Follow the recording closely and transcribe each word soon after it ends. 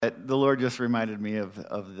The Lord just reminded me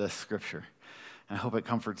of this scripture. And I hope it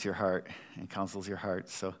comforts your heart and counsels your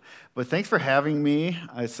heart. But thanks for having me.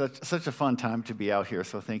 It's such a fun time to be out here,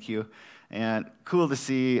 so thank you. And cool to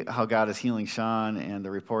see how God is healing Sean and the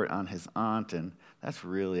report on his aunt, and that's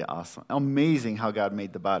really awesome. Amazing how God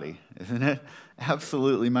made the body, isn't it?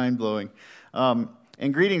 Absolutely mind-blowing. And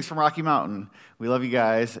greetings from Rocky Mountain. We love you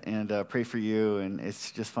guys and pray for you, and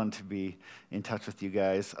it's just fun to be in touch with you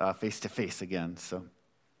guys face-to-face again, so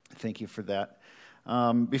thank you for that.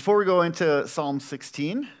 Before we go into Psalm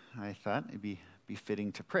 16, I thought it'd be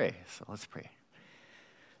fitting to pray, so let's pray.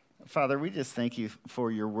 Father, we just thank you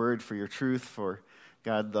for your word, for your truth, for,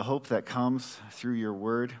 God, the hope that comes through your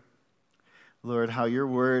word. Lord, how your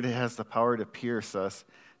word has the power to pierce us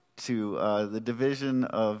to the division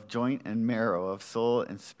of joint and marrow, of soul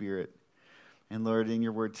and spirit. And Lord, in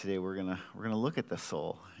your word today, we're gonna look at the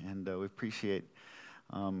soul, and we appreciate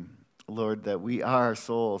Lord, that we are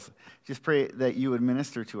souls. Just pray that you would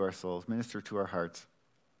minister to our souls, minister to our hearts.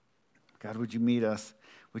 God, would you meet us?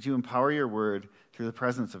 Would you empower your word through the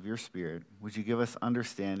presence of your Spirit? Would you give us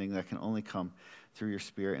understanding that can only come through your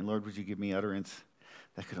Spirit? And Lord, would you give me utterance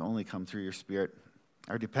that could only come through your Spirit?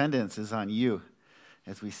 Our dependence is on you,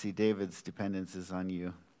 as we see David's dependence is on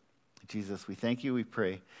you. Jesus, we thank you, we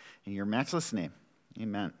pray in your matchless name.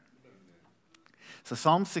 Amen. So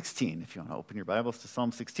Psalm 16, if you want to open your Bibles to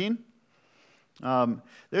Psalm 16.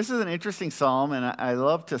 This is an interesting psalm, and I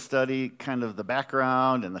love to study kind of the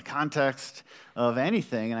background and the context of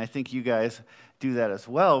anything, and I think you guys do that as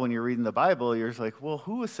well when you're reading the Bible. You're just like, well,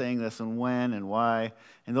 who was saying this and when and why?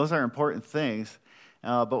 And those are important things.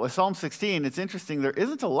 But with Psalm 16, it's interesting. There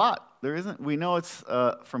isn't a lot. We know it's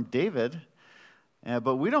from David,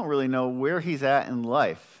 but we don't really know where he's at in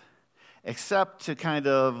life, except to kind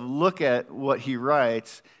of look at what he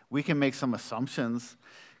writes. We can make some assumptions.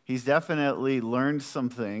 He's definitely learned some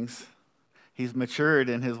things. He's matured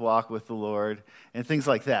in his walk with the Lord and things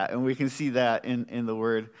like that. And we can see that in the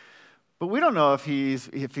Word. But we don't know if he's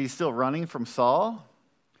still running from Saul.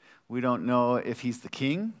 We don't know if he's the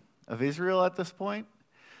king of Israel at this point.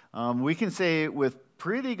 We can say with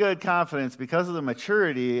pretty good confidence, because of the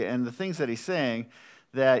maturity and the things that he's saying,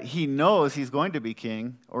 that he knows he's going to be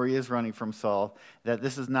king, or he is running from Saul, that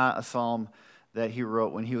this is not a psalm that he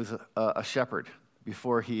wrote when he was a shepherd,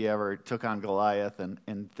 before he ever took on Goliath,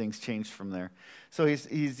 and things changed from there. So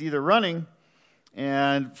he's either running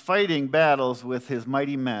and fighting battles with his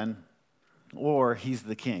mighty men, or he's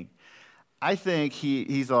the king. I think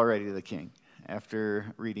he's already the king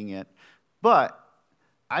after reading it. But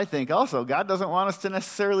I think also God doesn't want us to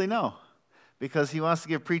necessarily know, because he wants to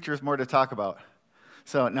give preachers more to talk about.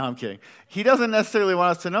 So, no, I'm kidding. He doesn't necessarily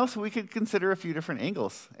want us to know, so we could consider a few different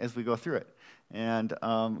angles as we go through it. And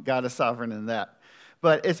God is sovereign in that.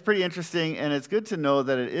 But it's pretty interesting, and it's good to know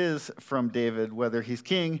that it is from David, whether he's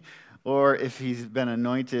king or if he's been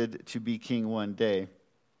anointed to be king one day.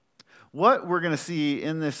 What we're going to see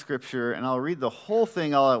in this scripture, and I'll read the whole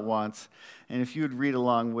thing all at once, and if you would read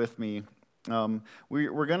along with me,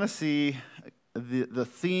 we're going to see the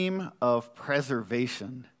theme of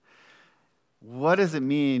preservation. What does it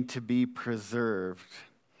mean to be preserved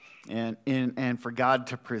and for God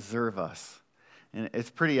to preserve us? And it's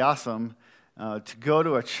pretty awesome to go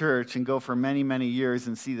to a church and go for many, many years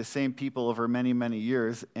and see the same people over many, many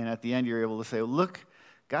years, and at the end you're able to say, look,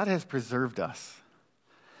 God has preserved us.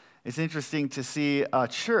 It's interesting to see a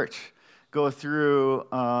church go through,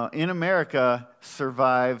 in America,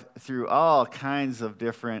 survive through all kinds of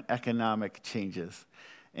different economic changes.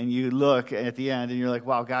 And you look at the end and you're like,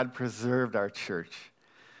 wow, God preserved our church.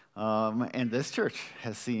 And this church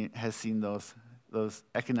has seen those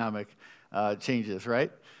economic changes,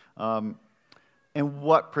 right? And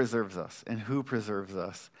what preserves us and who preserves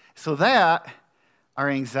us, so that our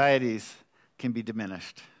anxieties can be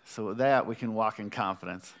diminished, so that we can walk in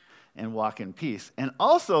confidence and walk in peace, and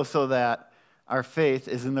also so that our faith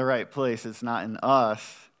is in the right place. It's not in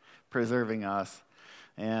us preserving us,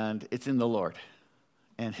 and it's in the Lord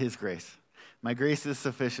and his grace. My grace is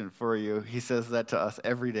sufficient for you. He says that to us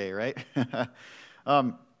every day, right? But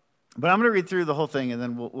I'm going to read through the whole thing, and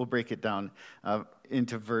then we'll break it down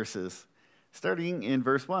into verses. Starting in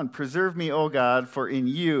verse 1, "Preserve me, O God, for in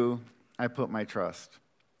you I put my trust.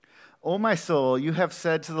 O my soul, you have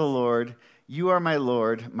said to the Lord, you are my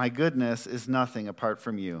Lord. My goodness is nothing apart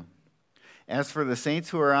from you. As for the saints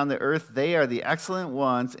who are on the earth, they are the excellent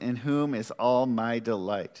ones in whom is all my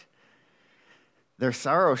delight. Their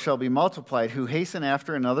sorrow shall be multiplied who hasten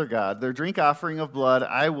after another god. Their drink offering of blood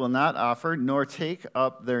I will not offer, nor take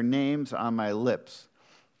up their names on my lips.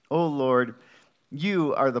 O Lord,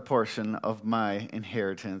 you are the portion of my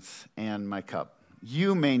inheritance and my cup."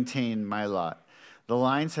 You maintain my lot. The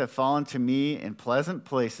lines have fallen to me in pleasant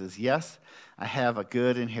places. Yes, I have a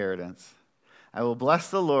good inheritance. I will bless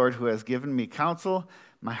the Lord who has given me counsel.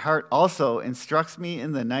 My heart also instructs me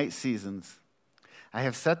in the night seasons. I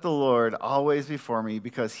have set the Lord always before me.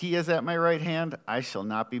 Because he is at my right hand, I shall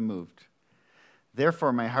not be moved.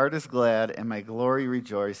 Therefore my heart is glad and my glory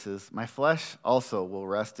rejoices. My flesh also will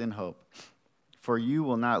rest in hope. For you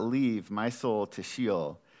will not leave my soul to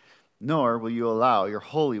Sheol, nor will you allow your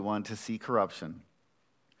Holy One to see corruption.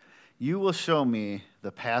 You will show me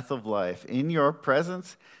the path of life. In your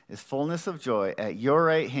presence is fullness of joy. At your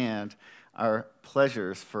right hand are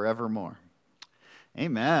pleasures forevermore.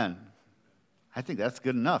 Amen. I think that's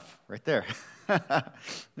good enough right there. That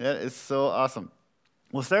is so awesome.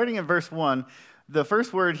 Well, starting in verse 1, the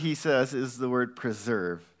first word he says is the word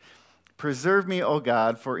preserve. Preserve me, O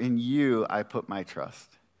God, for in you I put my trust.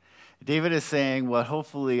 David is saying what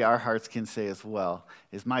hopefully our hearts can say as well,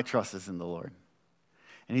 is my trust is in the Lord.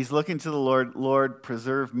 And he's looking to the Lord, Lord,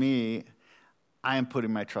 preserve me. I am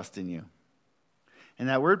putting my trust in you. And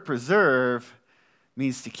that word preserve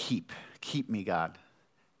means to keep. Keep me, God.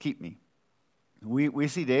 Keep me. We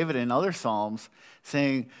see David in other Psalms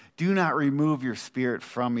saying, do not remove your spirit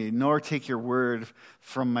from me, nor take your word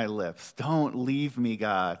from my lips. Don't leave me,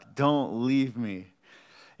 God. Don't leave me.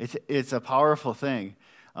 It's a powerful thing.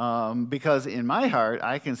 Because in my heart,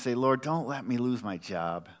 I can say, Lord, don't let me lose my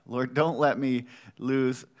job. Lord, don't let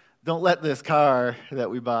this car that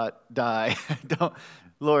we bought die.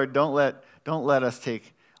 Lord, don't let us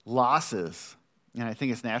take losses. And I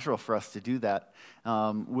think it's natural for us to do that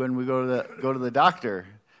when we go to the doctor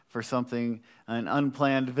for something, an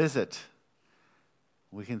unplanned visit.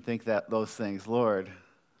 We can think that those things, Lord,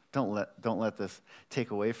 don't let this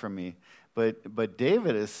take away from me. But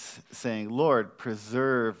David is saying, Lord,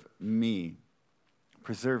 preserve me.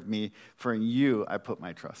 Preserve me, for in you I put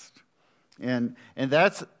my trust. And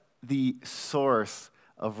that's the source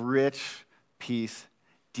of rich peace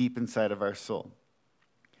deep inside of our soul.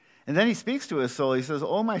 And then he speaks to his soul. He says,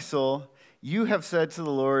 "O my soul, you have said to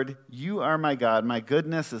the Lord, you are my God. My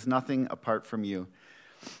goodness is nothing apart from you."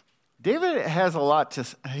 David has a lot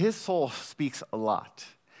his soul speaks a lot.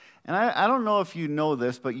 And I don't know if you know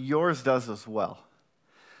this, but yours does as well.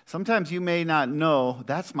 Sometimes you may not know,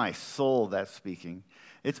 that's my soul that's speaking.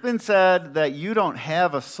 It's been said that you don't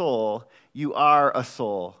have a soul, you are a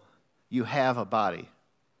soul. You have a body.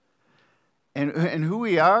 And who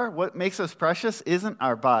we are, what makes us precious, isn't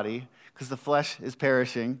our body, because the flesh is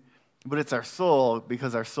perishing, but it's our soul,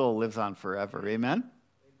 because our soul lives on forever. Amen? Amen.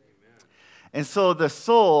 And so the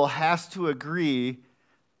soul has to agree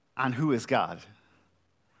on who is God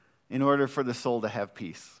in order for the soul to have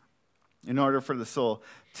peace, in order for the soul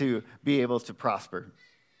to be able to prosper.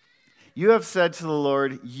 You have said to the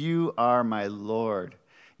Lord, you are my Lord.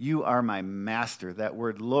 You are my master. That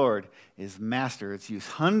word Lord is master. It's used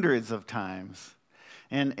hundreds of times.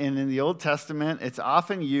 And in the Old Testament, it's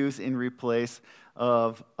often used in replace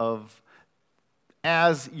of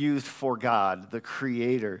as used for God, the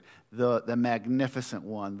creator, the magnificent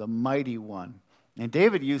one, the mighty one. And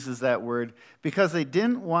David uses that word because they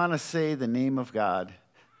didn't want to say the name of God.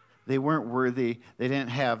 They weren't worthy. They didn't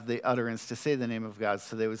have the utterance to say the name of God,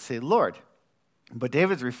 so they would say Lord. But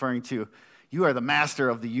David's referring to, you are the master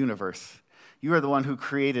of the universe. You are the one who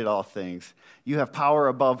created all things. You have power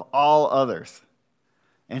above all others.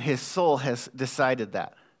 And his soul has decided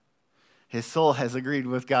that. His soul has agreed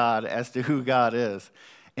with God as to who God is.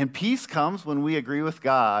 And peace comes when we agree with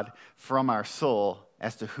God from our soul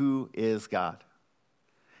as to who is God.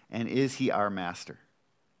 And is he our master?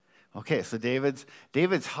 Okay, so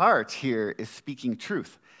David's heart here is speaking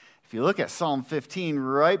truth. If you look at Psalm 15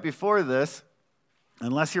 right before this,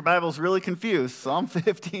 unless your Bible's really confused, Psalm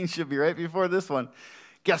 15 should be right before this one.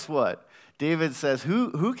 Guess what? David says,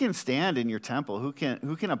 who can stand in your temple? Who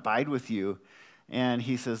can abide with you? And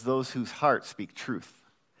he says, those whose heart speaks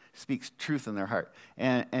truth in their heart.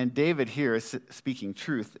 And David here is speaking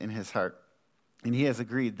truth in his heart. And he has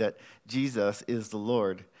agreed that Jesus is the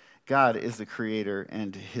Lord. God is the creator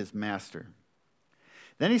and his master.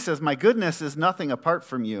 Then he says, my goodness is nothing apart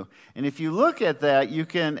from you. And if you look at that, you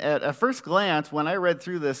can, at a first glance, when I read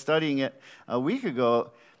through this, studying it a week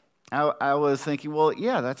ago, I was thinking, well,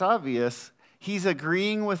 yeah, that's obvious. He's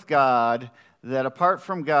agreeing with God that apart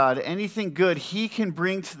from God, anything good he can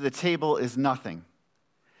bring to the table is nothing.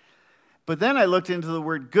 But then I looked into the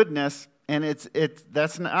word goodness, and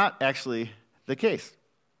that's not actually the case.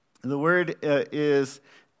 The word is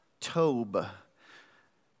tob.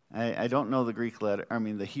 I don't know the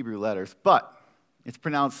the Hebrew letters, but it's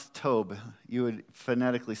pronounced tob. You would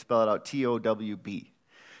phonetically spell it out, T-O-W-B.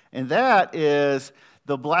 And that is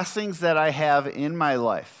the blessings that I have in my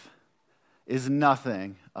life is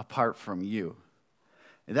nothing apart from you.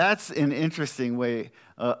 That's an interesting way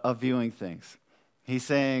of viewing things. He's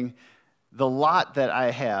saying, the lot that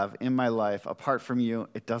I have in my life, apart from you,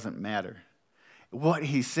 it doesn't matter. What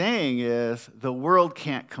he's saying is, the world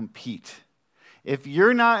can't compete. If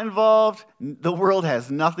you're not involved, the world has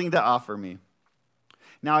nothing to offer me.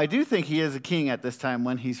 Now, I do think he is a king at this time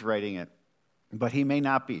when he's writing it, but he may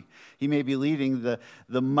not be. He may be leading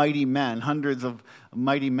the mighty men, hundreds of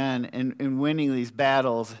mighty men, in winning these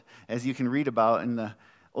battles, as you can read about in the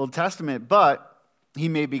Old Testament, but he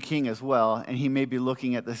may be king as well, and he may be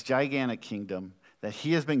looking at this gigantic kingdom that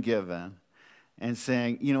he has been given and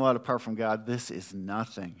saying, you know what, apart from God, this is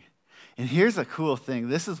nothing. And here's a cool thing.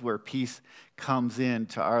 This is where peace comes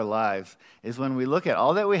into our lives, is when we look at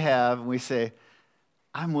all that we have and we say,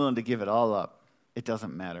 I'm willing to give it all up. It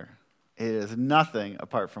doesn't matter. It is nothing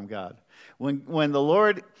apart from God. When the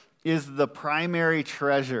Lord is the primary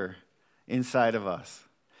treasure inside of us.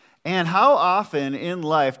 And how often in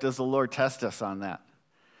life does the Lord test us on that?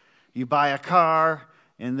 You buy a car,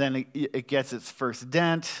 and then it gets its first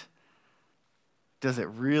dent. Does it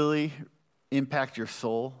really impact your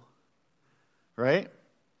soul? Right?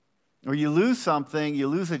 Or you lose something, you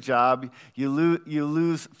lose a job, you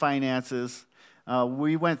lose finances.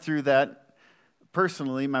 We went through that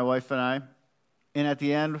personally, my wife and I. And at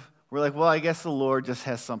the end, we're like, well, I guess the Lord just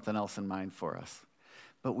has something else in mind for us.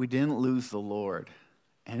 But we didn't lose the Lord.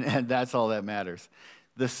 And that's all that matters.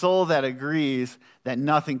 The soul that agrees that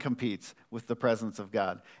nothing competes with the presence of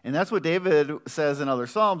God. And that's what David says in other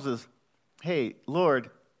Psalms is, hey,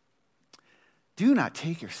 Lord, do not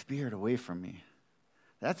take your spirit away from me.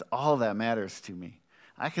 That's all that matters to me.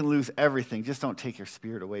 I can lose everything, just don't take your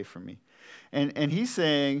spirit away from me. And he's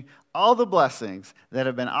saying, all the blessings that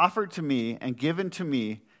have been offered to me and given to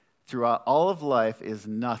me throughout all of life is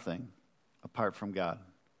nothing apart from God.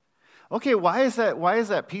 Okay, why is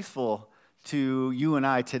that peaceful to you and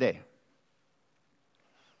I today?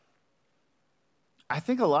 I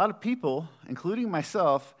think a lot of people, including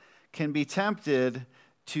myself, can be tempted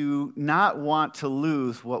to not want to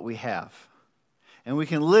lose what we have. And we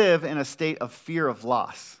can live in a state of fear of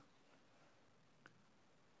loss.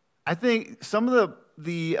 I think some of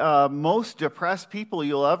the most depressed people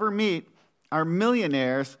you'll ever meet are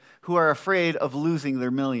millionaires who are afraid of losing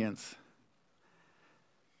their millions.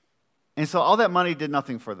 And so all that money did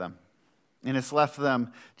nothing for them. And it's left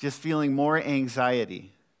them just feeling more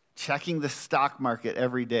anxiety, checking the stock market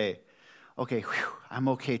every day. Okay, I'm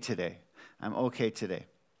okay today. I'm okay today.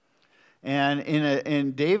 And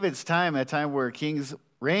in David's time, a time where kings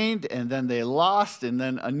reigned, and then they lost, and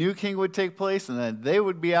then a new king would take place, and then they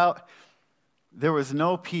would be out, there was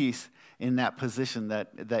no peace in that position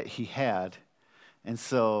that he had. And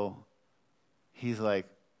so he's like,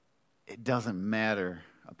 it doesn't matter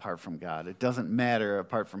apart from God. It doesn't matter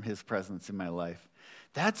apart from his presence in my life.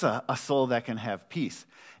 That's a soul that can have peace.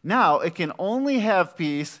 Now, it can only have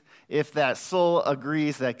peace if that soul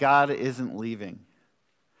agrees that God isn't leaving.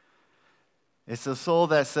 It's a soul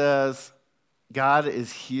that says, God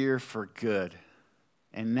is here for good.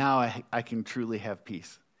 And now I can truly have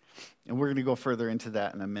peace. And we're going to go further into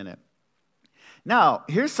that in a minute. Now,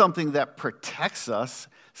 here's something that protects us,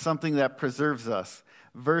 something that preserves us.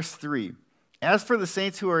 Verse 3. As for the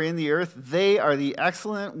saints who are in the earth, they are the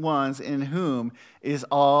excellent ones in whom is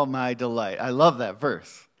all my delight. I love that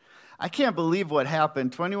verse. I can't believe what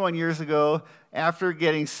happened 21 years ago after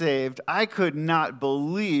getting saved. I could not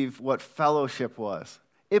believe what fellowship was.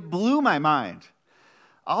 It blew my mind.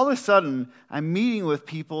 All of a sudden, I'm meeting with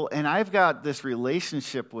people, and I've got this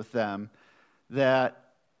relationship with them that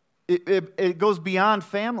it goes beyond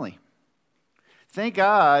family. Thank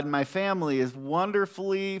God my family is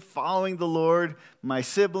wonderfully following the Lord. My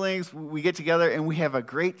siblings, we get together and we have a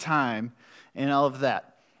great time and all of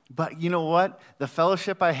that. But you know what? The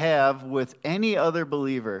fellowship I have with any other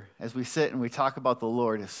believer as we sit and we talk about the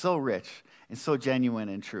Lord is so rich and so genuine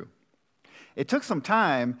and true. It took some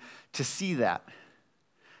time to see that.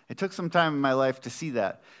 It took some time in my life to see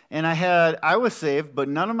that. And I was saved, but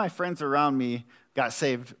none of my friends around me got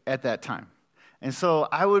saved at that time. And so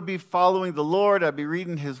I would be following the Lord, I'd be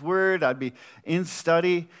reading his word, I'd be in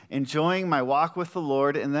study, enjoying my walk with the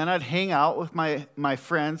Lord, and then I'd hang out with my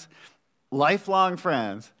friends, lifelong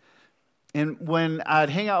friends. And when I'd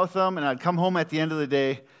hang out with them and I'd come home at the end of the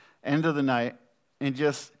day, end of the night, and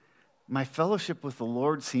just my fellowship with the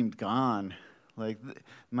Lord seemed gone. Like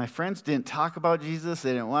my friends didn't talk about Jesus,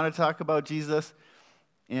 they didn't want to talk about Jesus,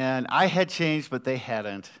 and I had changed, but they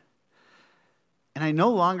hadn't. And I no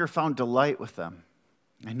longer found delight with them.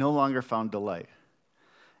 I no longer found delight.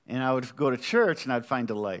 And I would go to church and I'd find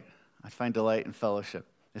delight. I'd find delight in fellowship.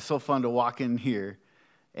 It's so fun to walk in here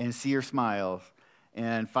and see your smiles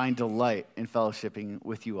and find delight in fellowshipping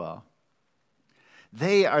with you all.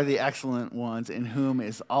 They are the excellent ones in whom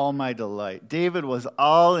is all my delight. David was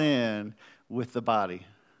all in with the body.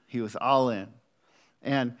 He was all in.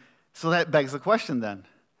 And so that begs the question then,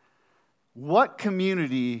 what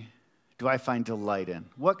community do I find delight in?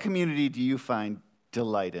 What community do you find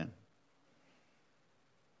delight in?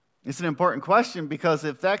 It's an important question because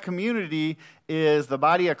if that community is the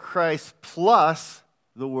body of Christ plus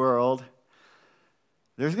the world,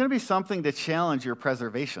 there's going to be something to challenge your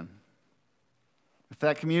preservation. If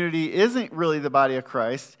that community isn't really the body of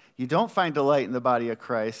Christ, you don't find delight in the body of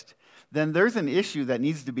Christ, then there's an issue that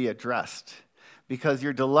needs to be addressed because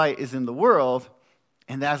your delight is in the world,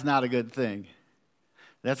 and that's not a good thing.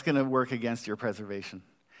 That's going to work against your preservation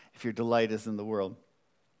if your delight is in the world.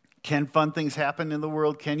 Can fun things happen in the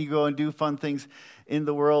world? Can you go and do fun things in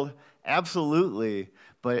the world? Absolutely.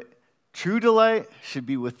 But true delight should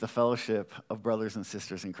be with the fellowship of brothers and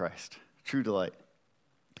sisters in Christ. True delight.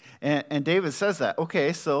 And David says that.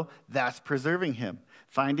 Okay, so that's preserving him.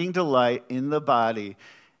 Finding delight in the body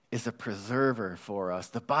is a preserver for us.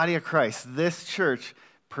 The body of Christ, this church,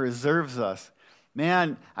 preserves us.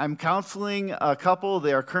 Man, I'm counseling a couple.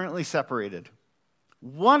 They are currently separated.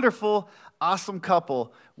 Wonderful, awesome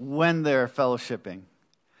couple when they're fellowshipping.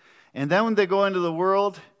 And then when they go into the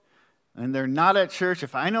world and they're not at church,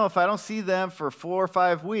 if I don't see them for 4 or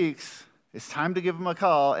 5 weeks, it's time to give them a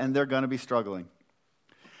call and they're going to be struggling.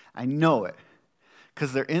 I know it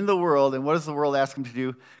because they're in the world, and what does the world ask them to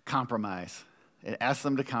do? Compromise. It asks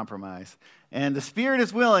them to compromise. And the spirit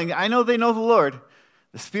is willing. I know they know the Lord.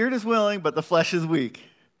 The spirit is willing, but the flesh is weak.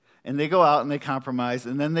 And they go out and they compromise,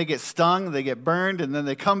 and then they get stung, they get burned, and then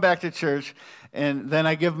they come back to church, and then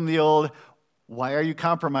I give them the old, why are you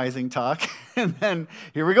compromising talk? And then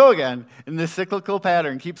here we go again, and this cyclical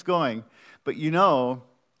pattern keeps going. But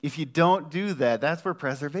if you don't do that, that's where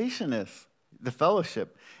preservation is, the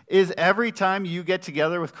fellowship. Is every time you get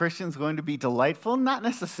together with Christians going to be delightful? Not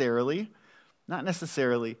necessarily. Not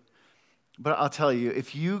necessarily. But I'll tell you,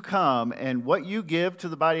 if you come and what you give to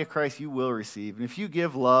the body of Christ, you will receive. And if you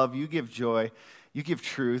give love, you give joy, you give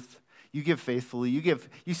truth, you give faithfully,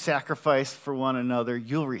 you sacrifice for one another,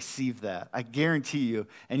 you'll receive that. I guarantee you.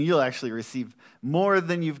 And you'll actually receive more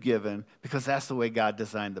than you've given because that's the way God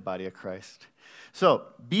designed the body of Christ. So,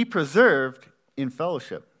 be preserved in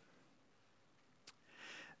fellowship.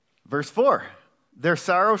 Verse 4, their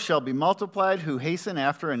sorrow shall be multiplied who hasten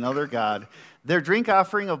after another god. Their drink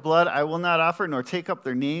offering of blood I will not offer, nor take up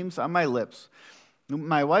their names on my lips.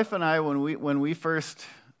 My wife and I, when we first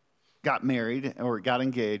got married or got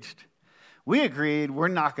engaged, we agreed we're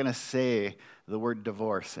not going to say the word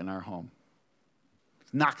divorce in our home.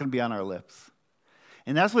 It's not going to be on our lips.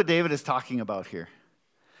 And that's what David is talking about here.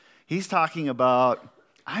 He's talking about,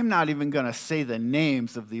 I'm not even going to say the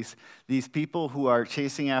names of these people who are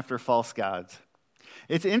chasing after false gods.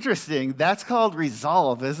 It's interesting. That's called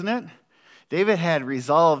resolve, isn't it? David had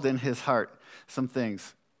resolved in his heart some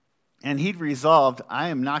things. And he'd resolved, I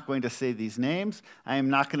am not going to say these names. I am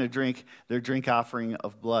not going to drink their drink offering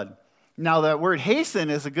of blood. Now, that word hasten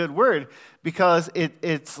is a good word because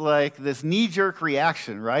it's like this knee-jerk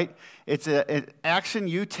reaction, right? It's an action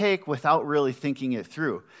you take without really thinking it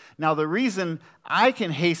through. Now, the reason I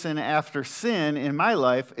can hasten after sin in my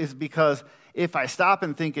life is because if I stop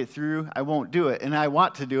and think it through, I won't do it, and I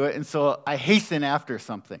want to do it, and so I hasten after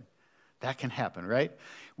something. That can happen, right?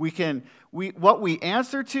 What we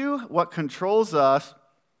answer to, what controls us,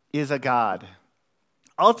 is a God.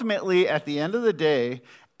 Ultimately, at the end of the day,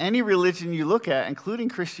 any religion you look at, including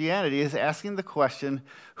Christianity, is asking the question,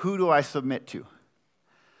 who do I submit to?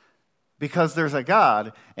 Because there's a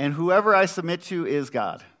God, and whoever I submit to is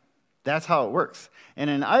God. That's how it works. And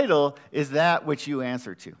an idol is that which you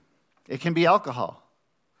answer to. It can be alcohol.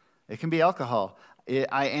 It can be alcohol.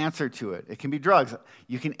 I answer to it. It can be drugs.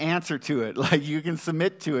 You can answer to it. Like you can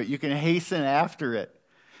submit to it. You can hasten after it.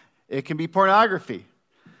 It can be pornography.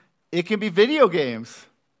 It can be video games.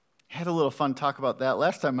 I had a little fun talk about that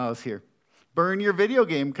last time I was here. Burn your video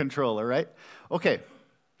game controller, right? Okay.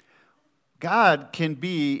 God can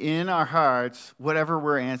be in our hearts whatever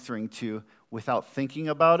we're answering to without thinking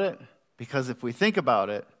about it, because if we think about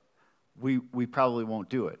it, we probably won't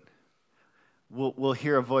do it. We'll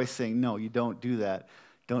hear a voice saying, no, you don't do that.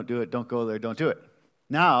 Don't do it. Don't go there. Don't do it.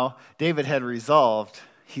 Now, David had resolved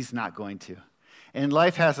he's not going to. And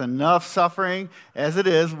life has enough suffering as it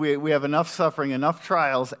is. We have enough suffering, enough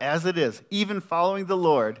trials as it is, even following the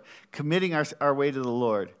Lord, committing our way to the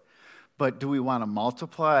Lord. But do we want to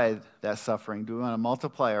multiply that suffering? Do we want to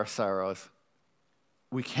multiply our sorrows?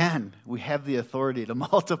 We can. We have the authority to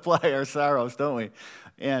multiply our sorrows, don't we?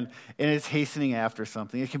 And it's hastening after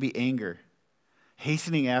something. It can be anger.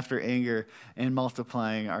 Hastening after anger and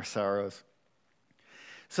multiplying our sorrows.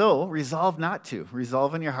 So resolve not to.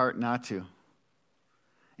 Resolve in your heart not to.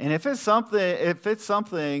 And if it's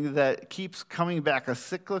something that keeps coming back, a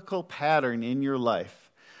cyclical pattern in your life,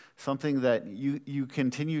 something that you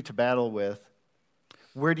continue to battle with,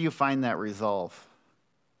 where do you find that resolve?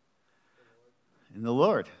 In the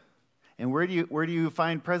Lord. And where do you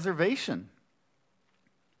find preservation?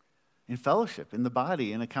 In fellowship, in the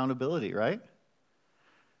body, in accountability, right?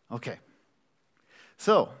 Okay.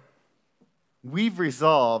 So, we've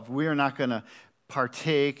resolved we are not going to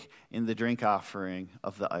partake in the drink offering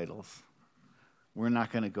of the idols. We're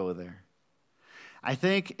not going to go there. I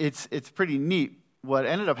think it's pretty neat what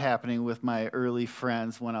ended up happening with my early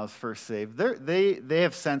friends when I was first saved. They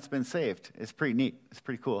have since been saved. It's pretty neat. It's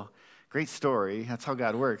pretty cool. Great story. That's how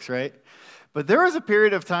God works, right? But there was a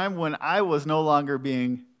period of time when I was no longer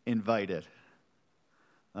being invited.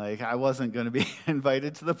 Like, I wasn't going to be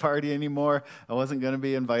invited to the party anymore. I wasn't going to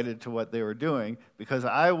be invited to what they were doing because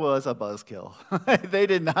I was a buzzkill. They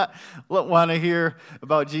did not want to hear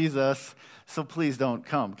about Jesus, so please don't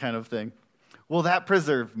come, kind of thing. Well, that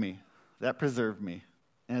preserved me. That preserved me.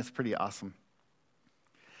 And it's pretty awesome.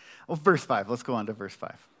 Well, verse 5. Let's go on to verse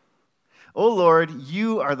 5. O Lord,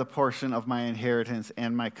 you are the portion of my inheritance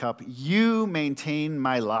and my cup. You maintain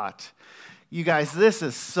my lot. You guys, this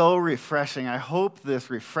is so refreshing. I hope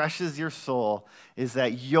this refreshes your soul, is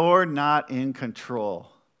that you're not in control.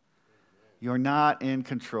 You're not in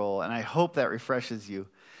control, and I hope that refreshes you.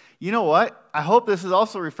 You know what? I hope this is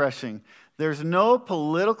also refreshing. There's no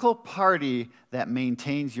political party that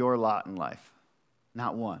maintains your lot in life.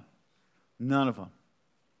 Not one. None of them.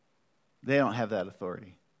 They don't have that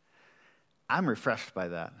authority. I'm refreshed by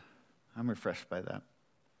that. I'm refreshed by that.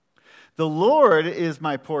 The Lord is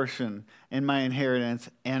my portion and my inheritance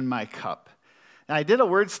and my cup. And I did a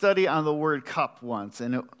word study on the word cup once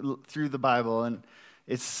through the Bible, and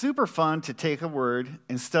it's super fun to take a word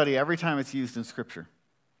and study every time it's used in Scripture.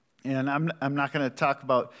 And I'm not going to talk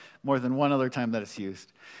about more than one other time that it's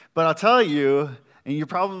used. But I'll tell you, and you're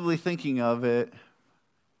probably thinking of it,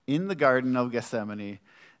 in the Garden of Gethsemane,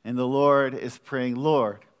 and the Lord is praying,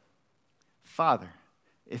 Lord, Father,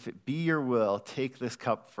 if it be your will, take this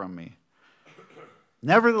cup from me.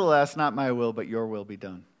 Nevertheless, not my will, but your will be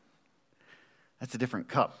done. That's a different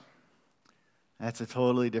cup. That's a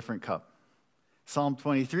totally different cup. Psalm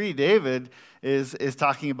 23, David is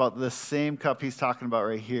talking about the same cup he's talking about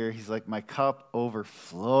right here. He's like, my cup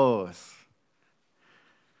overflows.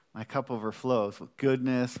 My cup overflows with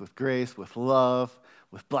goodness, with grace, with love,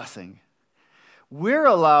 with blessing. We're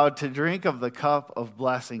allowed to drink of the cup of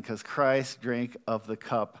blessing because Christ drank of the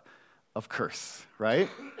cup of curse, right?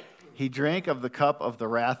 He drank of the cup of the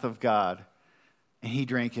wrath of God, and he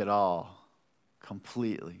drank it all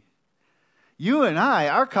completely. You and I,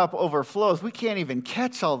 our cup overflows. We can't even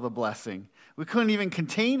catch all the blessing. We couldn't even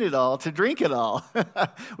contain it all to drink it all.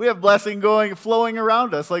 We have blessing flowing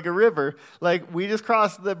around us like a river. Like we just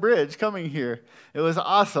crossed the bridge coming here. It was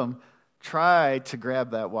awesome. Try to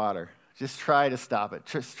grab that water. Just try to stop it.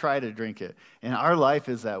 Just try to drink it. And our life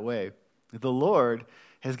is that way. The Lord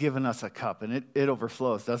has given us a cup, and it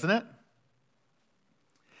overflows, doesn't it?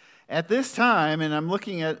 At this time, and I'm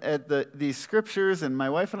looking at these scriptures, and my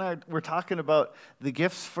wife and I were talking about the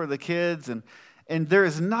gifts for the kids, and there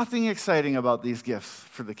is nothing exciting about these gifts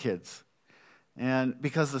for the kids. And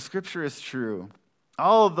because the scripture is true,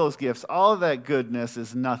 all of those gifts, all of that goodness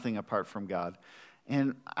is nothing apart from God.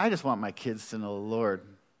 And I just want my kids to know the Lord.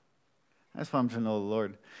 I just want them to know the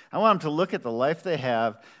Lord. I want them to look at the life they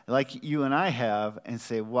have, like you and I have, and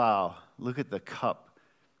say, wow, look at the cup.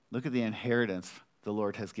 Look at the inheritance the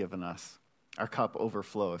Lord has given us. Our cup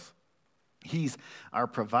overflows. He's our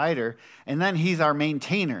provider, and then he's our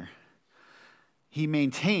maintainer. He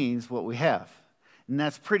maintains what we have. And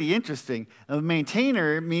that's pretty interesting. A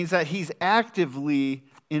maintainer means that he's actively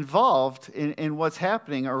involved in what's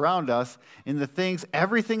happening around us, in the things,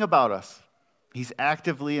 everything about us. He's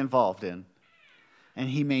actively involved in, and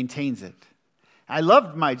he maintains it. I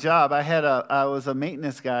loved my job. I was a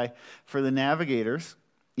maintenance guy for the Navigators,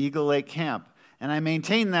 Eagle Lake Camp, and I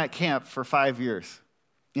maintained that camp for 5 years.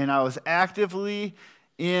 And I was actively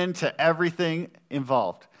into everything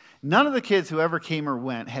involved. None of the kids who ever came or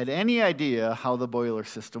went had any idea how the boiler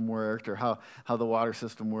system worked or how the water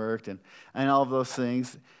system worked and all of those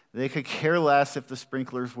things. They could care less if the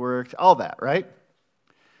sprinklers worked, all that, right?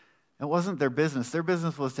 It wasn't their business. Their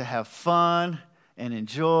business was to have fun and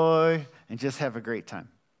enjoy and just have a great time.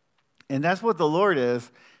 And that's what the Lord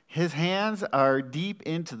is. His hands are deep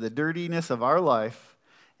into the dirtiness of our life,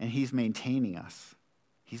 and he's maintaining us.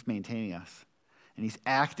 He's maintaining us. And he's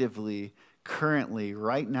actively, currently,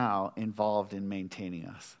 right now, involved in maintaining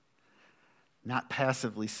us, not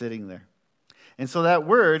passively sitting there. And so that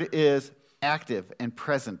word is active and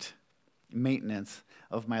present maintenance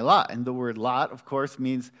of my lot. And the word lot, of course,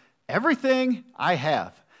 means everything I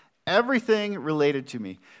have, everything related to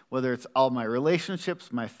me, whether it's all my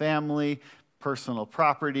relationships, my family, personal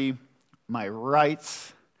property, my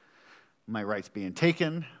rights being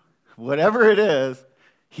taken, whatever it is,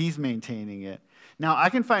 he's maintaining it. Now, I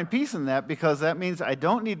can find peace in that because that means I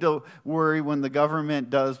don't need to worry when the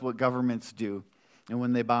government does what governments do and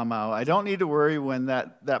when they bomb out. I don't need to worry when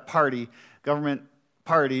that government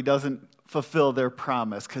party doesn't fulfill their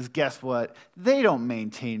promise, because guess what? They don't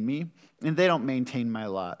maintain me, and they don't maintain my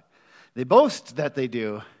lot. They boast that they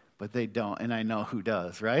do, but they don't, and I know who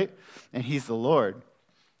does, right? And he's the Lord.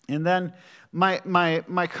 And then my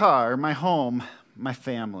car, my home, my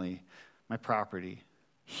family, my property,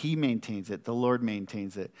 he maintains it. The Lord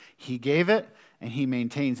maintains it. He gave it, and he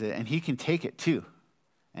maintains it, and he can take it too.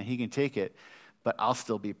 And he can take it, but I'll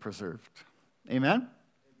still be preserved. Amen?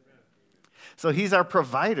 So he's our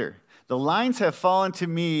provider. The lines have fallen to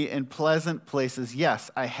me in pleasant places.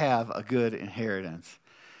 Yes, I have a good inheritance.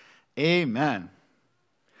 Amen.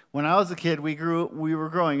 When I was a kid, we were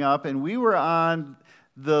growing up, and we were on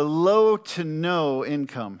the low to no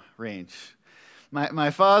income range.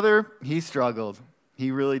 My father, he struggled.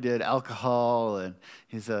 He really did. Alcohol, and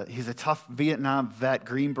he's a tough Vietnam vet,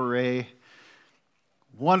 Green Beret.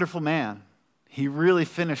 Wonderful man. He really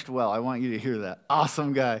finished well. I want you to hear that.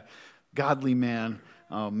 Awesome guy. Godly man.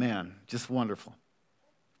 Oh, man. Just wonderful.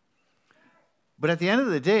 But at the end of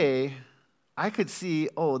the day, I could see,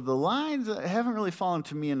 the lines haven't really fallen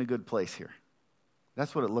to me in a good place here.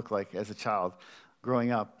 That's what it looked like as a child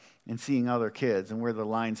growing up and seeing other kids and where the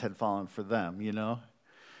lines had fallen for them,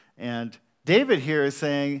 And David here is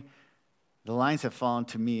saying, the lines have fallen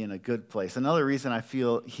to me in a good place. Another reason I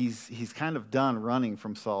feel he's kind of done running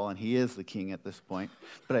from Saul, and he is the king at this point,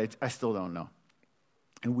 but I still don't know.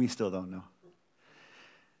 And we still don't know.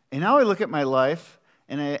 And now I look at my life,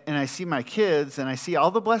 and I see my kids, and I see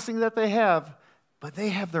all the blessing that they have, but they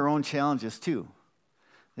have their own challenges too.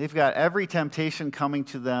 They've got every temptation coming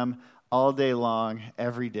to them all day long,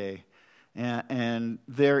 every day. And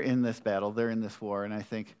they're in this battle, they're in this war, and I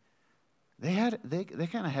think, they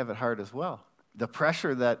kind of have it hard as well. The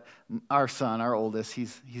pressure that our son, our oldest,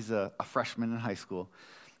 he's a freshman in high school.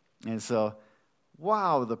 And so,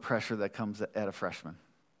 wow, the pressure that comes at a freshman.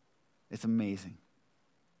 It's amazing.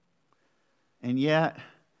 And yet,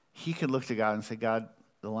 he could look to God and say, God,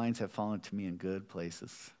 the lines have fallen to me in good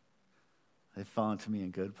places. They've fallen to me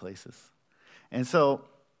in good places. And so,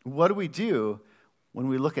 what do we do when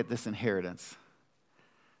we look at this inheritance?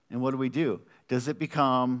 And what do? Does it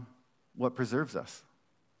become what preserves us?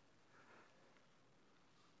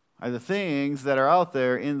 Are the things that are out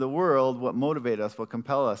there in the world what motivate us, what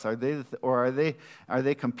compel us? Are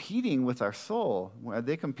they competing with our soul? Are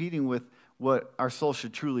they competing with what our soul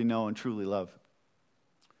should truly know and truly love?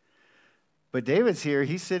 But David's here,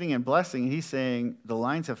 he's sitting in blessing, and he's saying, the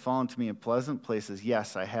lines have fallen to me in pleasant places.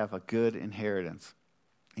 Yes, I have a good inheritance.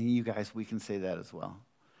 And you guys, we can say that as well.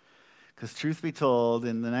 Because truth be told,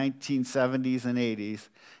 in the 1970s and 80s,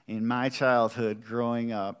 in my childhood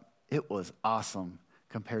growing up, it was awesome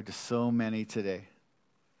compared to so many today.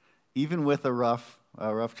 Even with a rough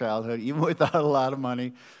childhood, even without a lot of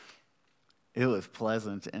money, it was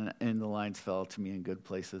pleasant, and the lines fell to me in good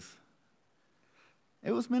places.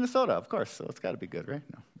 It was Minnesota, of course, so it's got to be good, right?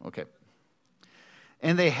 No, okay.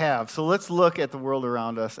 And they have. So let's look at the world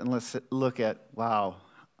around us, and let's look at, wow,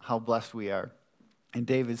 how blessed we are. And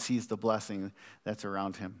David sees the blessing that's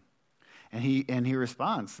around him. And he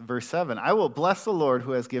responds, verse 7, I will bless the Lord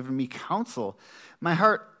who has given me counsel. My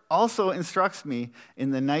heart also instructs me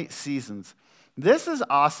in the night seasons. This is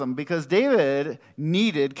awesome because David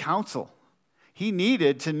needed counsel. He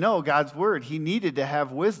needed to know God's word. He needed to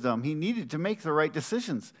have wisdom. He needed to make the right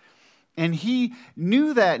decisions. And he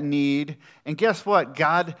knew that need, and guess what?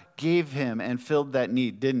 God gave him and filled that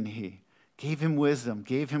need, didn't he? Gave him wisdom,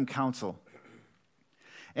 gave him counsel.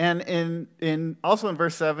 And also in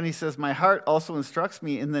verse 7, he says, my heart also instructs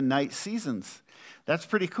me in the night seasons. That's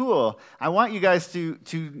pretty cool. I want you guys to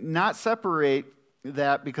not separate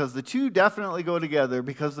that, because the two definitely go together,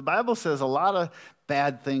 because the Bible says a lot of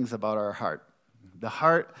bad things about our heart. The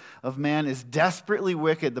heart of man is desperately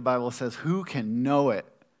wicked, the Bible says. Who can know it?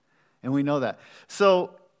 And we know that.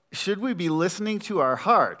 So should we be listening to our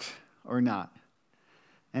heart or not?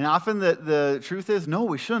 And often the truth is, no,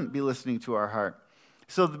 we shouldn't be listening to our heart.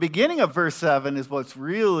 So the beginning of verse 7 is what's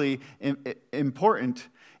really important.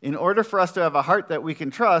 In order for us to have a heart that we can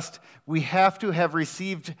trust, we have to have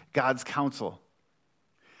received God's counsel.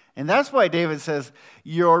 And that's why David says,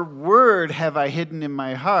 your word have I hidden in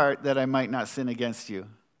my heart that I might not sin against you.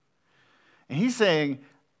 And he's saying,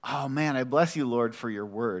 oh man, I bless you, Lord, for your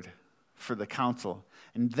word, for the counsel.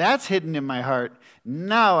 And that's hidden in my heart.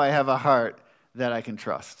 Now I have a heart that I can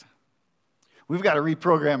trust. We've got to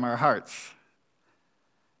reprogram our hearts.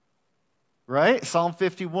 Right? Psalm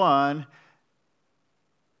 51,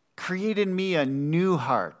 create in me a new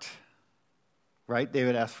heart. Right?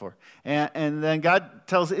 David asked for. And then God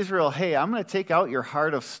tells Israel, hey, I'm going to take out your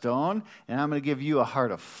heart of stone, and I'm going to give you a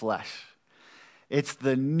heart of flesh. It's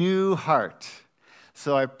the new heart.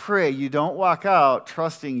 So I pray you don't walk out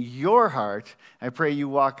trusting your heart. I pray you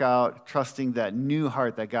walk out trusting that new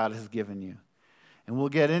heart that God has given you. And we'll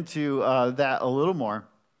get into that a little more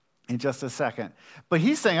in just a second. But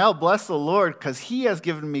he's saying, I'll bless the Lord because he has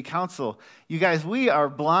given me counsel. You guys, we are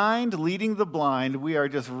blind leading the blind. We are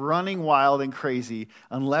just running wild and crazy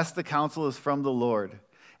unless the counsel is from the Lord.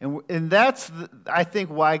 And that's, I think,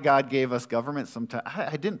 why God gave us government sometimes.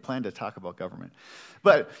 I didn't plan to talk about government.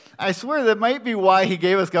 But I swear that might be why he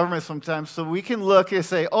gave us government sometimes, so we can look and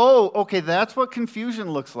say, oh, okay, that's what confusion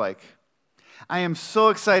looks like. I am so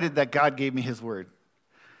excited that God gave me his word.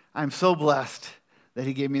 I'm so blessed that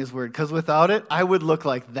he gave me his word, because without it, I would look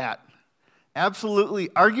like that. Absolutely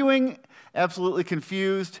arguing, absolutely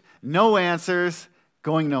confused, no answers,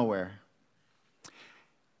 going nowhere.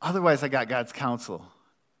 Otherwise, I got God's counsel.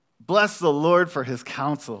 Bless the Lord for his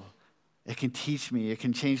counsel. It can teach me, it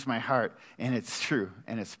can change my heart, and it's true,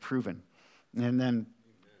 and it's proven. And then,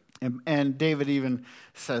 and David even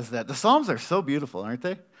says that. The Psalms are so beautiful, aren't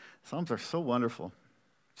they? Psalms are so wonderful.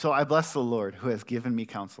 So I bless the Lord who has given me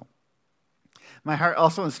counsel. My heart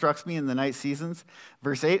also instructs me in the night seasons.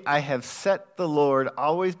 Verse 8, I have set the Lord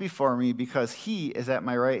always before me because he is at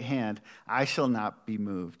my right hand. I shall not be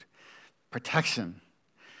moved. Protection.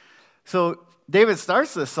 So David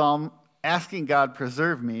starts this psalm asking God,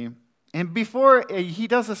 preserve me. And before, he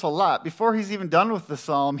does this a lot. Before he's even done with the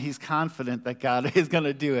psalm, he's confident that God is going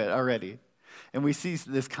to do it already. And we see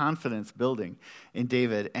this confidence building in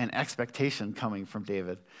David and expectation coming from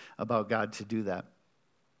David about God to do that.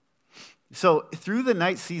 So through the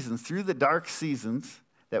night seasons, through the dark seasons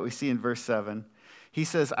that we see in verse 7, he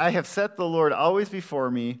says, I have set the Lord always before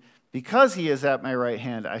me. Because he is at my right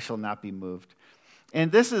hand, I shall not be moved.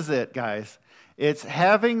 And this is it, guys. It's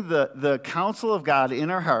having the counsel of God in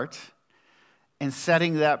our heart and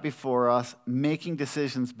setting that before us, making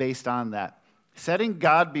decisions based on that. Setting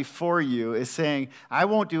God before you is saying, I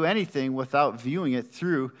won't do anything without viewing it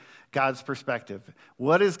through God's perspective.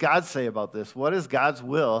 What does God say about this? What is God's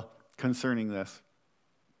will concerning this?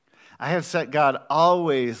 I have set God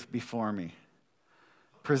always before me.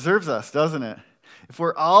 Preserves us, doesn't it? If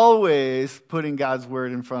we're always putting God's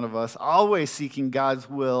word in front of us, always seeking God's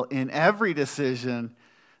will in every decision,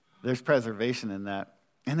 there's preservation in that.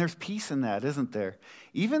 And there's peace in that, isn't there?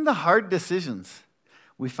 Even the hard decisions,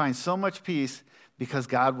 we find so much peace because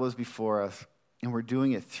God was before us, and we're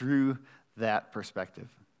doing it through that perspective.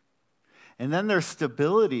 And then there's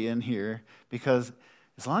stability in here because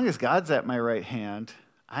as long as God's at my right hand,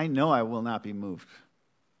 I know I will not be moved.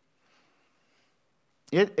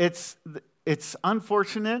 It's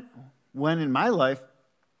unfortunate when in my life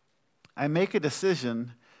I make a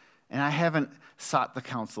decision and I haven't sought the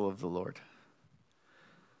counsel of the Lord.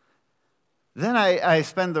 Then I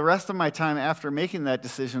spend the rest of my time after making that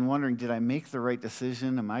decision wondering, did I make the right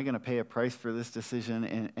decision? Am I going to pay a price for this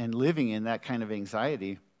decision? And living in that kind of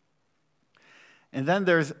anxiety. And then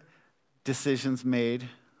there's decisions made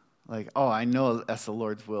like, oh, I know that's the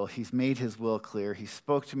Lord's will. He's made his will clear. He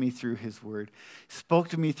spoke to me through his word. He spoke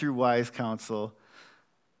to me through wise counsel.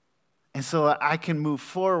 And so I can move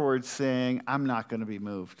forward saying, I'm not going to be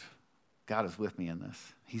moved. God is with me in this.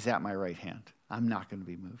 He's at my right hand. I'm not going to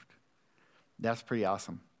be moved. That's pretty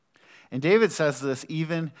awesome. And David says this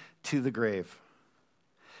even to the grave.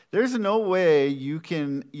 There's no way you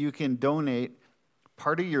can donate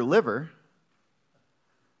part of your liver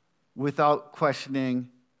without questioning,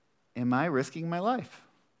 am I risking my life?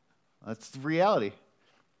 That's the reality,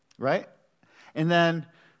 right? And then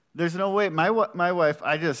there's no way, my wife,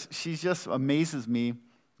 she just amazes me.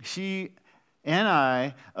 She and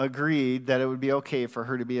I agreed that it would be okay for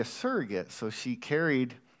her to be a surrogate. So she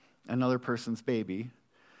carried another person's baby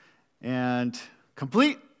and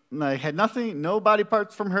complete, I had nothing, no body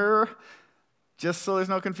parts from her, just so there's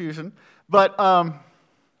no confusion. But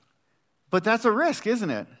that's a risk, isn't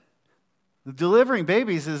it? Delivering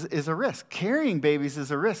babies is a risk. Carrying babies is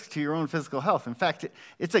a risk to your own physical health. In fact,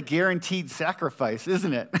 it's a guaranteed sacrifice,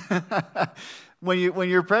 isn't it? When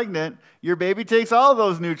you're pregnant, your baby takes all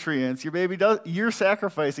those nutrients. You're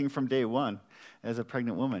sacrificing from day one as a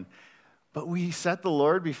pregnant woman. But we set the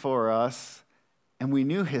Lord before us, and we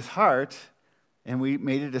knew his heart, and we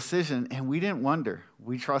made a decision, and we didn't wonder.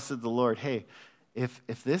 We trusted the Lord. Hey,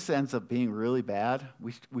 if this ends up being really bad,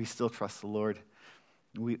 we still trust the Lord.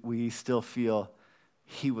 We still feel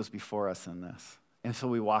he was before us in this. And so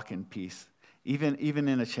we walk in peace, even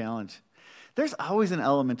in a challenge. There's always an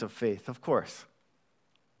element of faith, of course.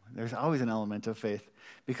 There's always an element of faith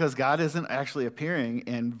because God isn't actually appearing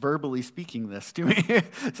and verbally speaking this to me.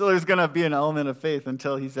 So there's going to be an element of faith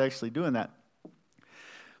until he's actually doing that.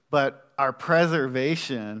 But our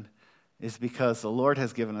preservation is because the Lord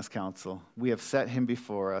has given us counsel. We have set him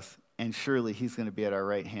before us, and surely he's going to be at our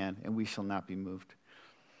right hand, and we shall not be moved.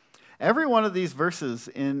 Every one of these verses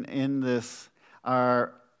in this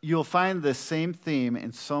you'll find the same theme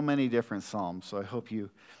in so many different psalms. So I hope you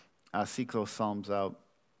seek those psalms out.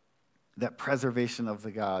 That preservation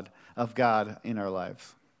of God in our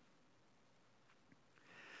lives.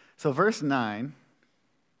 So verse 9,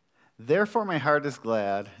 therefore my heart is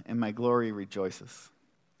glad and my glory rejoices.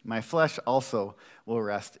 My flesh also will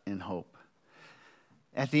rest in hope.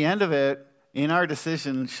 At the end of it, in our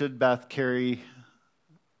decision, should Beth carry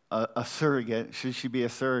a surrogate? Should she be a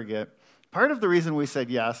surrogate? Part of the reason we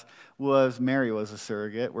said yes was Mary was a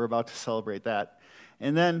surrogate. We're about to celebrate that.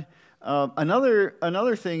 And then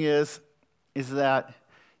another thing is that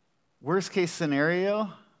worst case scenario,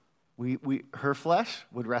 her flesh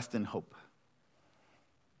would rest in hope.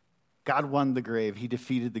 God won the grave. He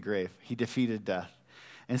defeated the grave. He defeated death.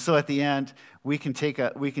 And so at the end, we can take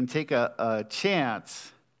a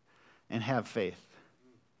chance and have faith.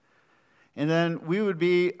 And then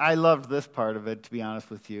I loved this part of it, to be honest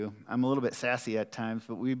with you. I'm a little bit sassy at times,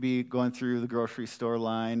 but we'd be going through the grocery store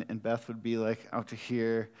line, and Beth would be like out to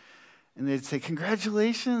here, and they'd say,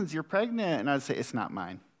 congratulations, you're pregnant. And I'd say, it's not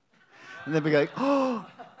mine. And they'd be like, oh,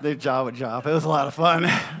 their jaw would drop. It was a lot of fun.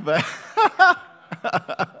 But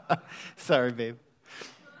sorry, babe.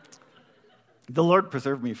 The Lord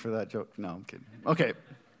preserved me for that joke. No, I'm kidding. Okay.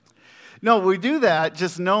 No, we do that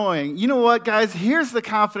just knowing, you know what, guys? Here's the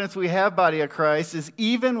confidence we have, body of Christ, is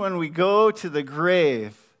even when we go to the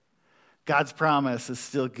grave, God's promise is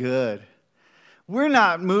still good. We're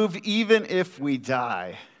not moved even if we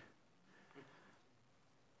die.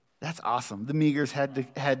 That's awesome. The Meagers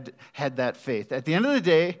had that faith. At the end of the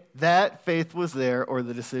day, that faith was there, or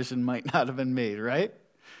the decision might not have been made, right?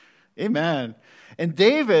 Amen. And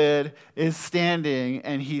David is standing,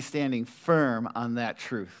 and he's standing firm on that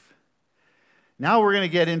truth. Now we're going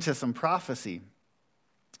to get into some prophecy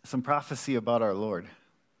about our Lord.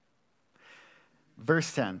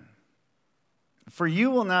 Verse 10. For you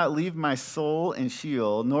will not leave my soul in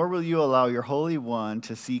Sheol, nor will you allow your Holy One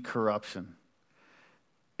to see corruption.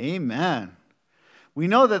 Amen. We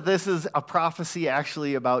know that this is a prophecy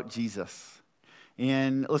actually about Jesus.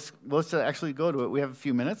 And let's actually go to it. We have a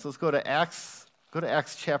few minutes. Let's go to Acts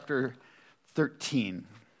chapter 13.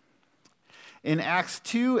 In Acts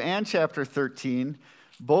 2 and chapter 13,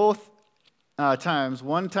 both times,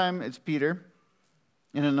 one time it's Peter,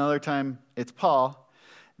 and another time it's Paul,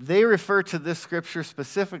 they refer to this scripture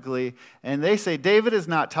specifically, and they say David is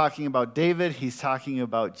not talking about David, he's talking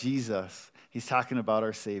about Jesus. He's talking about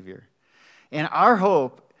our Savior. And our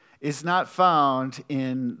hope is not found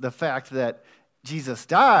in the fact that Jesus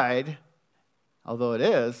died, although it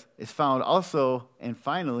is, it's found also and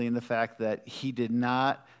finally in the fact that he did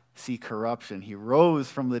not see corruption. He rose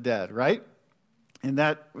from the dead, right? And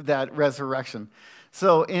that resurrection.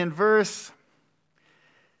 So in verse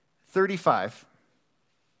 35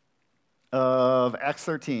 of Acts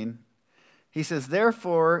 13, he says,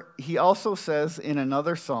 therefore, he also says in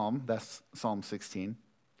another psalm, that's Psalm 16,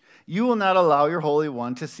 you will not allow your Holy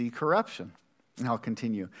One to see corruption. And I'll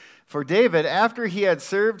continue. For David, after he had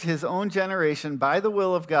served his own generation by the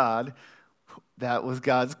will of God, that was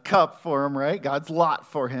God's cup for him, right? God's lot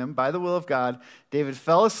for him. By the will of God, David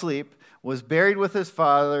fell asleep, was buried with his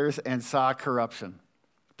fathers, and saw corruption.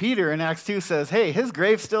 Peter in Acts 2 says, hey, his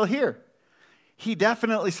grave's still here. He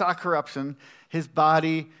definitely saw corruption. His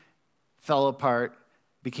body fell apart,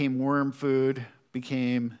 became worm food,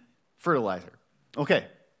 became fertilizer. Okay.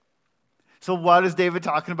 So what is David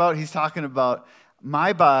talking about? He's talking about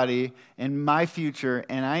my body and my future,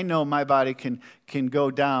 and I know my body can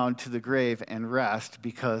go down to the grave and rest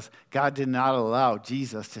because God did not allow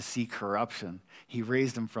Jesus to see corruption. He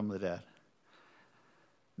raised him from the dead.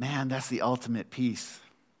 Man, that's the ultimate peace.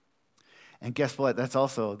 And guess what? That's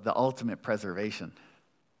also the ultimate preservation.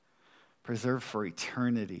 Preserved for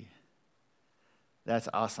eternity. That's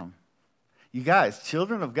awesome. You guys,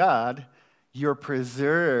 children of God, you're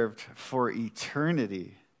preserved for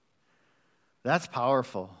eternity. That's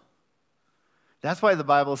powerful. That's why the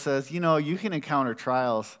Bible says, you can encounter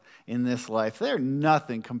trials in this life. They're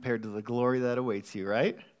nothing compared to the glory that awaits you,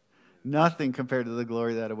 right? Nothing compared to the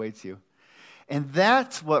glory that awaits you. And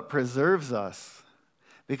that's what preserves us.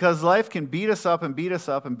 Because life can beat us up and beat us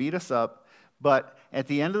up and beat us up, but at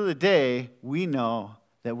the end of the day, we know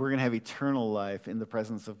that we're going to have eternal life in the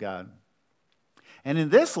presence of God. And in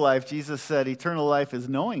this life, Jesus said, eternal life is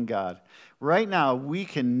knowing God. Right now, we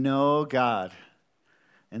can know God,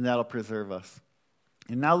 and that'll preserve us.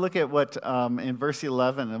 And now look at what in verse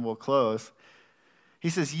 11, and we'll close. He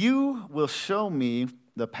says, you will show me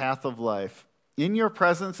the path of life. In your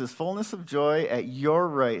presence is fullness of joy. At your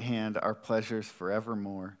right hand are pleasures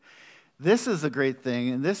forevermore. This is a great thing,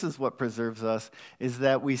 and this is what preserves us, is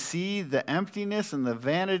that we see the emptiness and the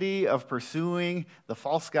vanity of pursuing the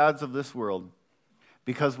false gods of this world,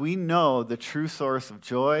 because we know the true source of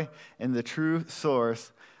joy and the true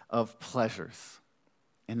source of pleasures,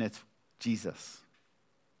 and it's Jesus.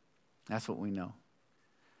 That's what we know.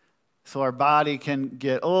 So our body can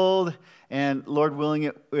get old, and Lord willing,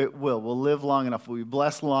 it will. We'll live long enough. We'll be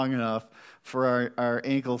blessed long enough for our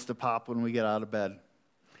ankles to pop when we get out of bed.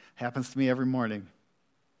 Happens to me every morning.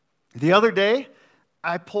 The other day,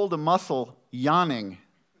 I pulled a muscle yawning.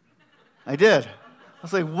 I did. I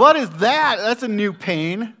was like, what is that? That's a new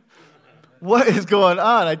pain. What is going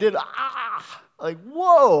on? I did, like,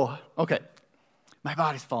 whoa. Okay, my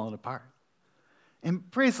body's falling apart.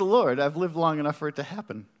 And praise the Lord, I've lived long enough for it to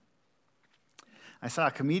happen. I saw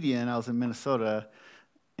a comedian, I was in Minnesota,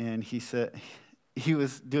 and he said, he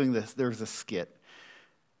was doing this, there was a skit,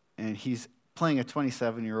 and he's playing a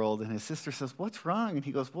 27-year-old, and his sister says, what's wrong? And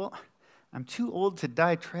he goes, well, I'm too old to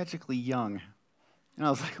die tragically young. And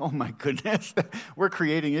I was like, oh my goodness, we're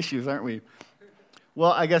creating issues, aren't we?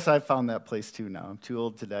 Well, I guess I've found that place too now. I'm too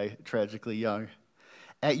old to die tragically young.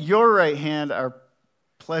 At your right hand are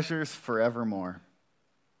pleasures forevermore.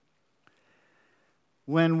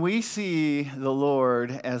 When we see the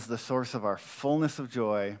Lord as the source of our fullness of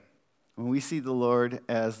joy, when we see the Lord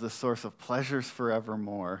as the source of pleasures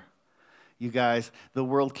forevermore, you guys, the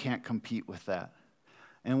world can't compete with that.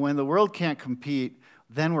 And when the world can't compete,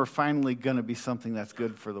 then we're finally going to be something that's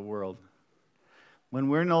good for the world. When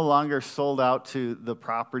we're no longer sold out to the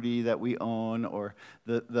property that we own or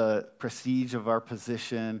the prestige of our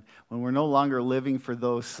position, when we're no longer living for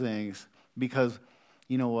those things, because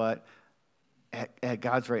you know what? At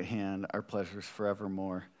God's right hand are pleasures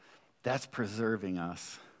forevermore. That's preserving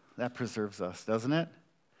us. That preserves us, doesn't it?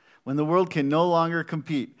 When the world can no longer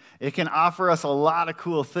compete, it can offer us a lot of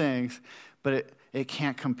cool things, but it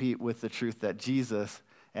can't compete with the truth that Jesus,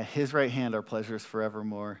 at his right hand, are pleasures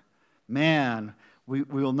forevermore. Man, we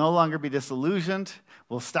will no longer be disillusioned.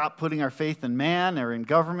 We'll stop putting our faith in man or in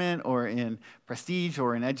government or in prestige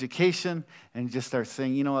or in education and just start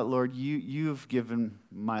saying, you know what, Lord, you've given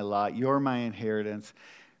my lot. You're my inheritance.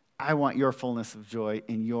 I want your fullness of joy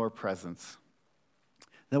in your presence.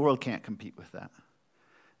 The world can't compete with that.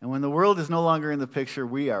 And when the world is no longer in the picture,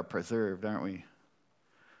 we are preserved, aren't we?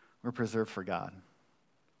 We're preserved for God.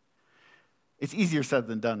 It's easier said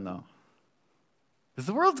than done, though. Because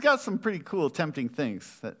the world's got some pretty cool, tempting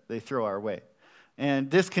things that they throw our way. And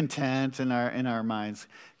discontent in our minds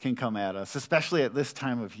can come at us, especially at this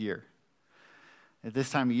time of year. At this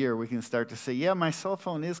time of year, we can start to say, yeah, my cell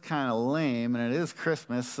phone is kind of lame, and it is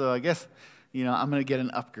Christmas, so I guess, I'm going to get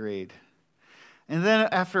an upgrade. And then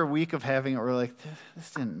after a week of having it, we're like,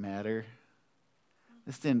 this didn't matter.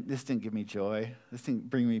 This didn't give me joy. This didn't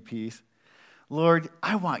bring me peace. Lord,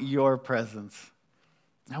 I want your presence.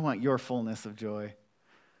 I want your fullness of joy.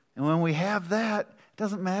 And when we have that, it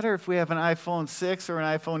doesn't matter if we have an iPhone 6 or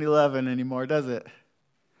an iPhone 11 anymore, does it?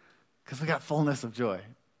 Because we got fullness of joy.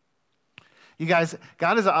 You guys,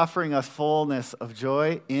 God is offering us fullness of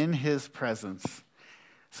joy in his presence.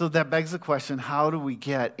 So that begs the question, how do we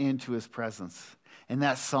get into his presence? And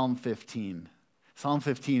that's Psalm 15. Psalm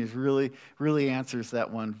 15 really answers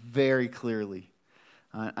that one very clearly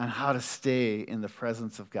on how to stay in the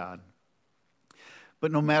presence of God.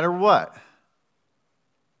 But no matter what,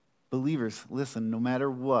 believers, listen, no matter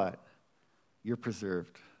what, you're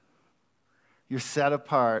preserved. You're set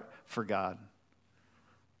apart for God.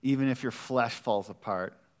 Even if your flesh falls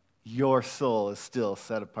apart, your soul is still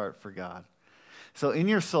set apart for God. So in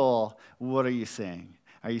your soul, what are you saying?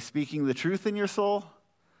 Are you speaking the truth in your soul?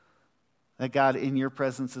 That God in your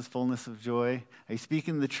presence is fullness of joy? Are you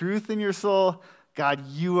speaking the truth in your soul? God,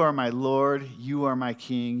 you are my Lord, you are my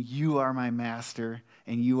King, you are my Master,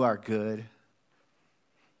 and you are good.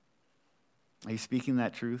 Are you speaking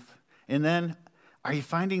that truth? And then, are you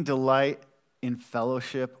finding delight in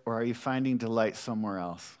fellowship, or are you finding delight somewhere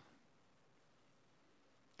else?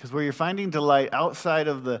 Because where you're finding delight outside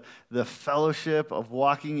of the fellowship of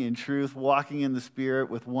walking in truth, walking in the Spirit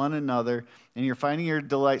with one another, and you're finding your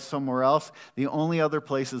delight somewhere else, the only other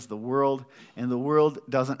place is the world, and the world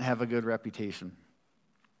doesn't have a good reputation.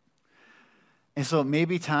 And so it may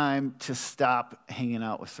be time to stop hanging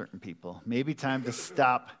out with certain people. Maybe time to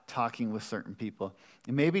stop talking with certain people.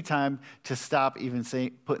 It may be time to stop even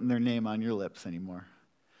putting their name on your lips anymore.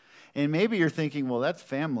 And maybe you're thinking, well, that's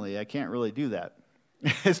family. I can't really do that.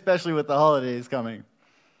 Especially with the holidays coming.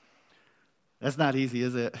 That's not easy,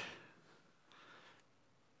 is it?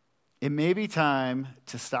 It may be time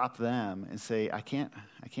to stop them and say, I can't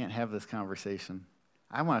have this conversation.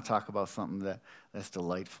 I want to talk about something that's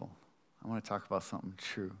delightful. I want to talk about something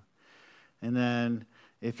true. And then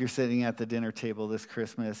if you're sitting at the dinner table this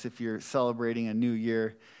Christmas, if you're celebrating a new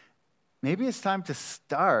year, maybe it's time to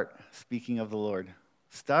start speaking of the Lord.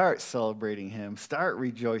 Start celebrating him. Start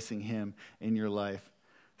rejoicing him in your life.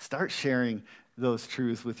 Start sharing those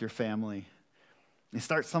truths with your family. And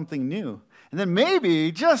start something new. And then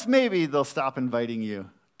maybe, just maybe, they'll stop inviting you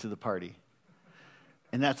to the party.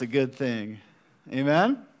 And that's a good thing.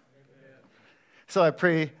 Amen? So I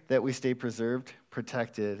pray that we stay preserved,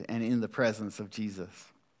 protected, and in the presence of Jesus.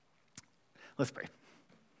 Let's pray.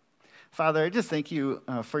 Father, I just thank you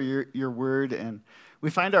for your word, and we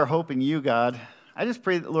find our hope in you, God. I just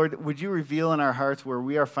pray that, Lord, would you reveal in our hearts where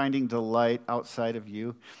we are finding delight outside of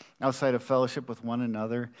you, outside of fellowship with one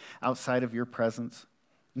another, outside of your presence.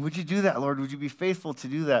 Would you do that, Lord? Would you be faithful to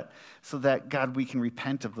do that so that, God, we can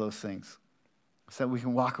repent of those things, so that we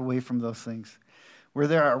can walk away from those things? Where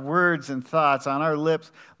there are words and thoughts on our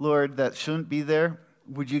lips, Lord, that shouldn't be there,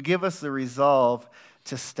 would you give us the resolve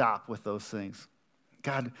to stop with those things?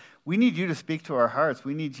 God, we need you to speak to our hearts.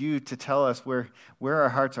 We need you to tell us where our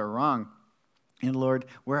hearts are wrong. And Lord,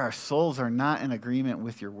 where our souls are not in agreement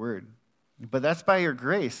with your word. But that's by your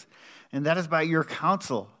grace, and that is by your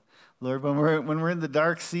counsel. Lord, when we're in the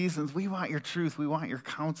dark seasons, we want your truth, we want your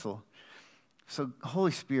counsel. So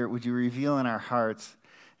Holy Spirit, would you reveal in our hearts,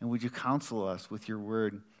 and would you counsel us with your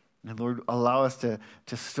word? And Lord, allow us to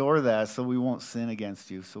store that so we won't sin against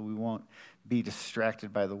you, so we won't be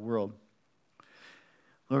distracted by the world.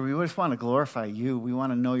 Lord, we just want to glorify you. We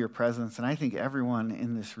want to know your presence, and I think everyone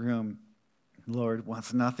in this room, Lord,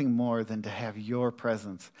 wants nothing more than to have your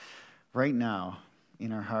presence right now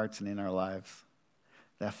in our hearts and in our lives.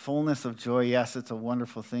 That fullness of joy, yes, it's a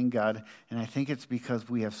wonderful thing, God, and I think it's because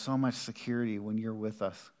we have so much security when you're with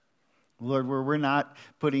us. Lord, where we're not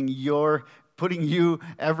putting you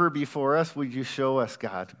ever before us, would you show us,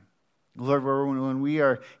 God? Lord, when we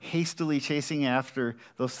are hastily chasing after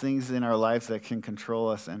those things in our lives that can control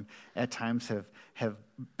us and at times have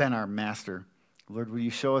been our master, Lord, will you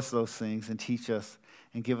show us those things and teach us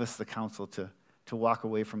and give us the counsel to walk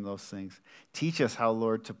away from those things. Teach us how,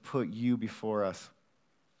 Lord, to put you before us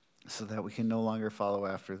so that we can no longer follow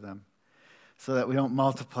after them, so that we don't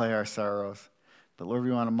multiply our sorrows. But, Lord,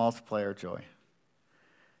 we want to multiply our joy.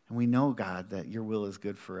 And we know, God, that your will is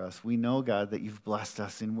good for us. We know, God, that you've blessed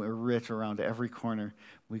us and we're rich around every corner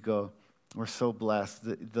we go. We're so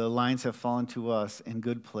blessed. The lines have fallen to us in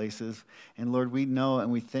good places. And Lord, we know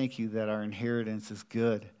and we thank you that our inheritance is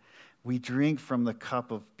good. We drink from the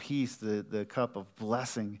cup of peace, the cup of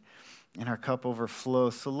blessing, and our cup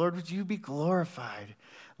overflows. So Lord, would you be glorified?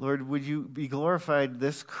 Lord, would you be glorified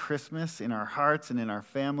this Christmas in our hearts and in our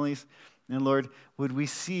families? And Lord, would we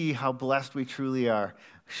see how blessed we truly are?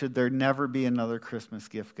 Should there never be another Christmas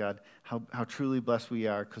gift, God, how truly blessed we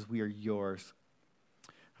are because we are yours.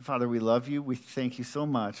 Father, we love you. We thank you so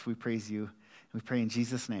much. We praise you. We pray in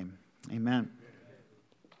Jesus' name. Amen.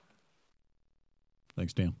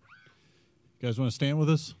 Thanks, Dan. You guys want to stand with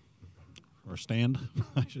us? Or stand,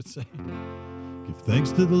 I should say. Give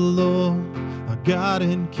thanks to the Lord, our God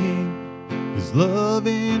and King. His love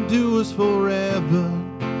endures forever.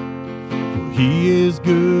 For he is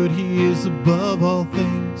good, he is above all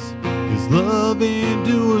things. His love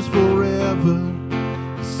endures forever.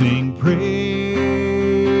 Sing praise,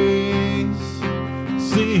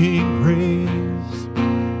 sing praise.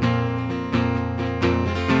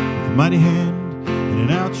 With a mighty hand and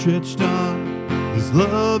an outstretched arm, his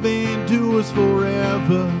love endures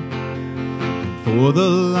forever. And for the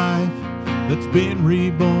life that's been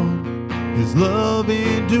reborn, his love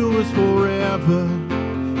endures forever.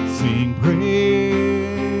 Sing praise,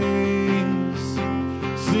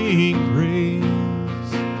 sing praise.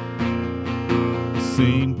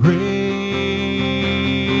 sing praise,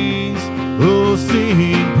 oh,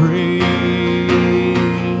 sing praise.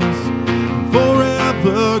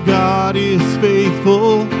 Forever God is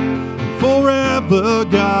faithful, forever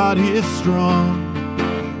God is strong,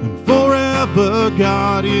 and forever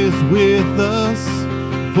God is with us,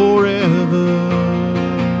 forever.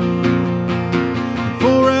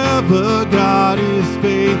 Forever God is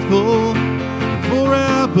faithful,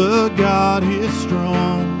 forever God is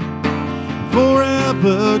strong,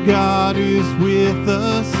 forever God is with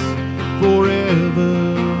us,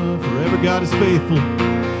 forever. Forever God is faithful,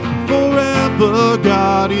 forever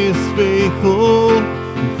God is faithful,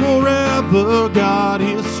 forever God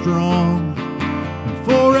is strong,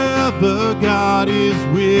 forever God is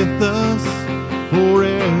with us,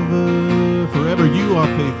 forever. Forever you are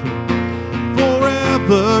faithful,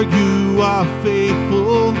 forever you are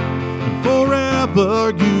faithful, and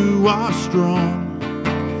forever you are strong,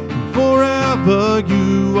 and forever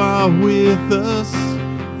you are with us,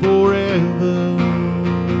 forever,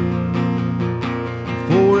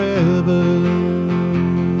 forever.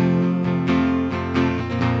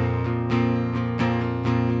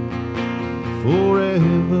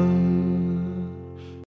 Forever.